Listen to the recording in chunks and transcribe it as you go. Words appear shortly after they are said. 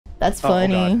That's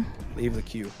funny. Oh, leave the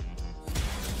queue.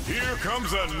 Here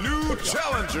comes a new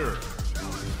challenger.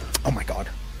 Oh my god.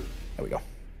 There we go.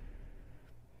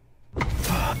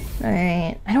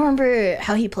 Alright. I don't remember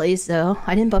how he plays though.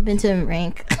 I didn't bump into him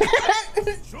rank.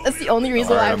 That's the only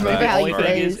reason why I remember how he The only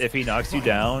thing plays. is, if he knocks you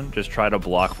down, just try to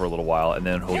block for a little while, and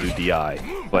then he'll do DI.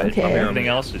 But everything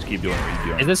else, just keep doing what you're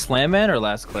doing. Is this Slam Man or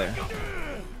Last Clear?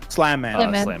 Slam Man.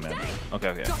 Slam Man.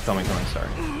 Okay. Tell me, sorry.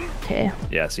 Okay.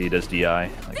 Yeah, see, he does DI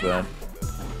like that.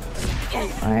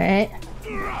 Alright.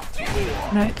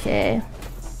 Okay.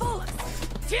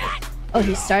 Oh,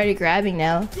 he started grabbing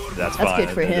now. That's fine. fine. Good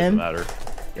for it him. Doesn't matter.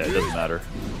 Yeah, it doesn't matter.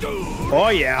 Oh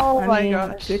yeah. Oh my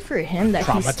gosh. Good for him that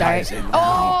he started. Traumatizing.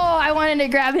 Oh, I wanted to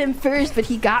grab him first, but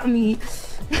he got me.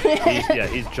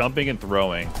 He's jumping and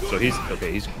throwing. So he's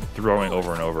throwing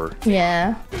over and over.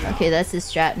 Yeah. Okay, that's his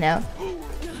strat now.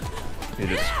 He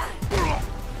just.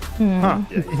 Yeah,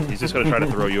 he's just gonna try to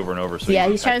throw you over and over. So Yeah,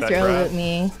 you he's trying to attack that throw grab. at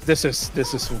me. This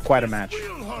is quite a match.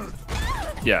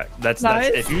 Yeah, that's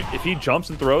if he jumps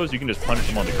and throws, you can just punish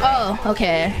him on the ground. Oh,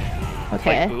 okay.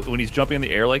 Okay. Like, when he's jumping in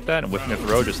the air like that and whipping a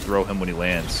throw, just throw him when he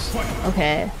lands.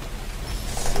 Okay.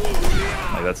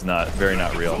 Like that's not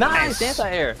real. Nice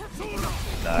anti-air.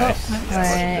 Nice.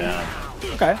 Alright. Down.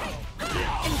 Okay.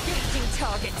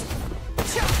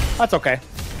 That's okay.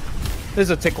 This is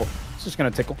a tickle. It's just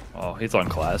gonna tickle. Oh, he's on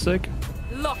classic.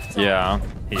 Yeah.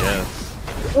 He is.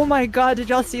 Oh my god, did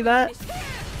y'all see that?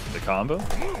 The combo.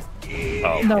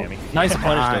 Oh, No. Cammy. Nice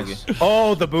punish, Nice. Doki.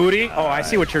 Oh, the booty. Oh, I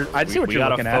see what you're. I see what We you're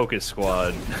got looking a at. focus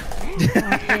squad.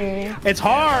 Okay. It's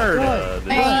hard. The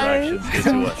distractions get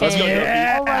to us. Let's go, Doki.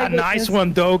 Yeah, Oh my nice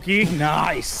one, Doki.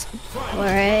 Nice.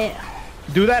 Alright.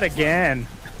 Do that again.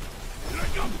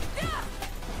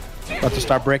 About to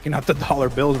start breaking out the dollar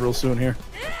bills real soon here.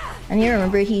 I need to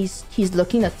remember he's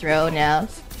looking to throw now.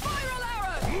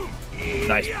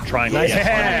 Nice triangle. Nice. Yes,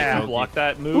 Yeah. you block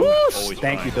that move. Always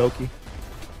Thank you, fine. Doki.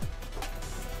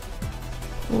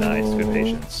 Nice. Good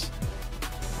patience.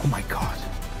 Oh my god.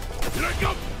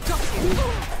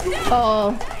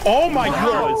 Oh. Oh my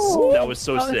god. That was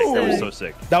so sick. That was so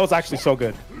sick. That was actually so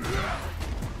good.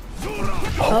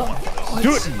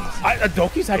 Dude,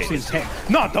 Doki's actually insane.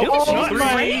 No, Doki's not.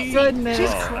 My goodness.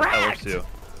 That works too.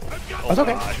 That's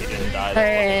okay. He didn't die.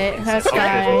 Alright, that's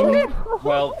fine.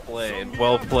 Well played.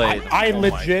 Well played. I Oh my.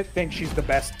 legit think she's the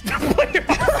best player. What the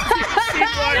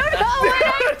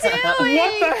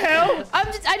hell?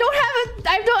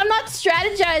 I'm not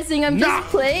strategizing, I'm just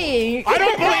playing. I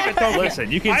don't believe it, Doki.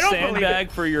 Listen, you can I don't believe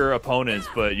sandbag for your opponents,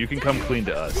 but you can come clean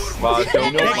to us. Wow,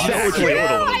 Doki. Exactly.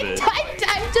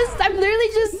 I'm literally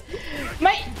just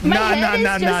my head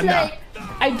is just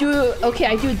like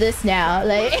I do this now.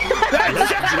 Like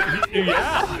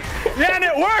Yeah. Yeah, and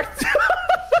it worked.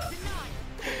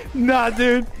 Nah,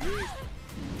 dude.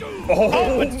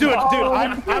 Oh, let's do it, dude.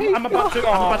 I'm about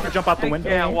to jump out the window.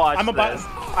 can't watch I'm about. this.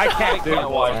 I can't, dude. Can't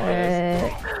watch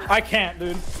this. I can't,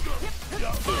 dude.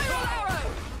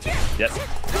 Yep.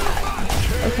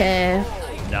 okay.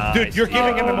 Nice. Dude, you're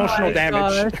giving him emotional my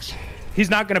damage. gosh. He's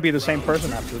not gonna be the same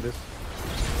person after this.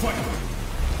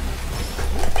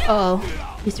 Oh,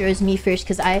 he throws me first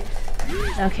because I.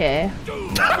 Okay.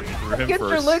 Get Get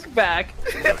your look back.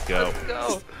 Let's go.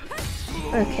 Go.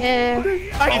 Okay. He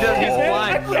does. He's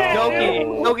blind.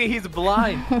 no. Doki, he's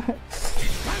blind.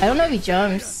 I don't know if he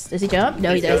jumps. Does he jump?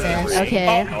 No, he doesn't.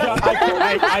 Okay.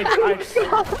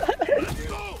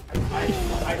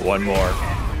 One more.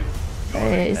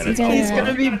 Alright, is And he it's gonna... He's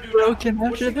gonna be broken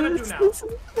after this.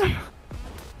 He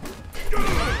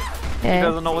Okay.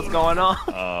 doesn't know what's going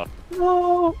on.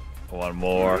 No. One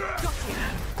more.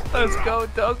 Let's go,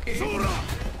 Doki.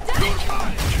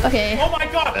 Okay. Oh my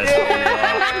god!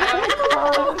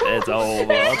 It's over.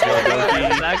 Let's go,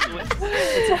 Doki. Exactly.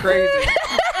 It's crazy.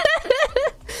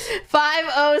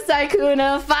 5-0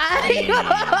 Sykkuno.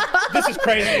 5. This is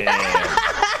crazy.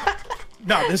 Yeah.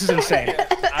 No, this is insane.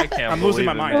 I can't. I'm losing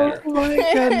my believe mind. it. Oh my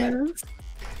goodness.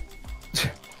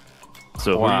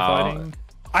 So who Wow. are you fighting?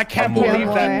 I can't Amor. believe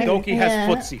that Amor, Doki yeah. has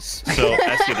footsies. So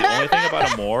Eski, the only thing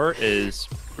about Amor is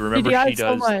remember DDI she so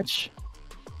does much.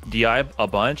 DI a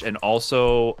bunch and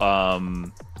also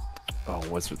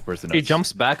where's the notes? He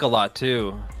jumps back a lot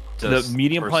too. The Just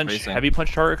medium first punch, spacing. heavy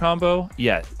punch target combo.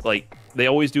 Yeah, like they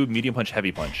always do medium punch,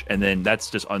 heavy punch, and then that's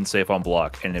just unsafe on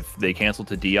block. And if they cancel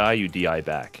to DI, you DI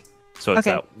back. So it's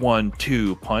Okay. that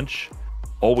 1-2 punch.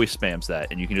 Always spams that,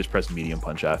 and you can just press medium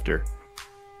punch after.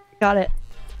 Got it.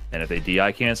 And if they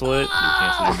DI cancel it, you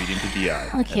cancel your medium to DI.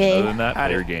 Okay. And other than that,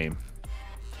 play your game.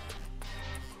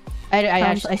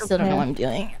 I still don't know what I'm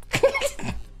doing.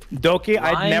 Doki,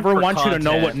 I Lying never for want you to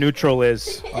know content. what neutral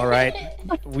is. All right,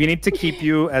 we need to keep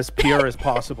you as pure as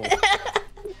possible.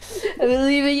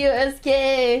 believe in you,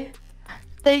 SK.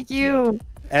 Thank you.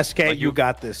 SK, you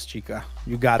got this, Chica.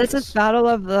 You got This this. is battle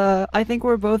of the. I think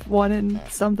we're both 1 and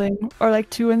something, or like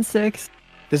 2 and 6.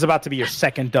 This is about to be your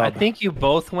second I dub. think you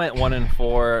both went 1 and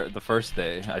 4 the first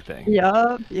day. I think.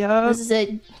 Yup. Yup. This is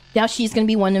it. Now she's gonna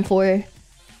be 1 and 4.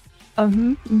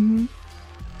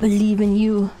 Believe in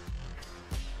you.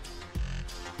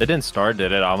 They didn't start,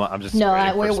 did it? I'm just. No,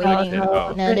 waiting we're for Scott waiting. to-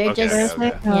 oh. No, they're Okay, just.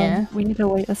 okay. Yeah. We need to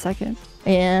wait a second.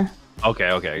 Yeah.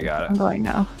 Okay, got I'm it. going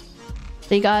now.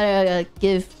 They gotta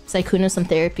give Sykkuno some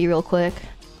therapy real quick.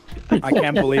 I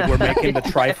can't believe we're making the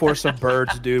Triforce of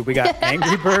birds, dude. We got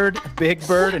Angry Bird, Big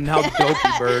Bird, and now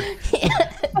Doki Bird.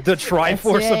 The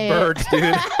Triforce right. of birds,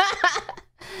 dude.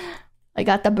 I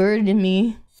got the bird in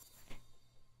me.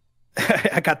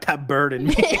 I got that bird in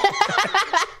me.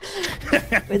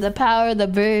 With the power of the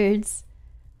birds.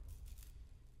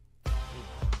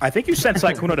 I think you sent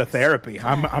Sykkuno to therapy.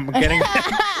 I'm getting.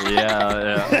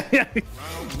 Yeah.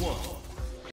 Round 1.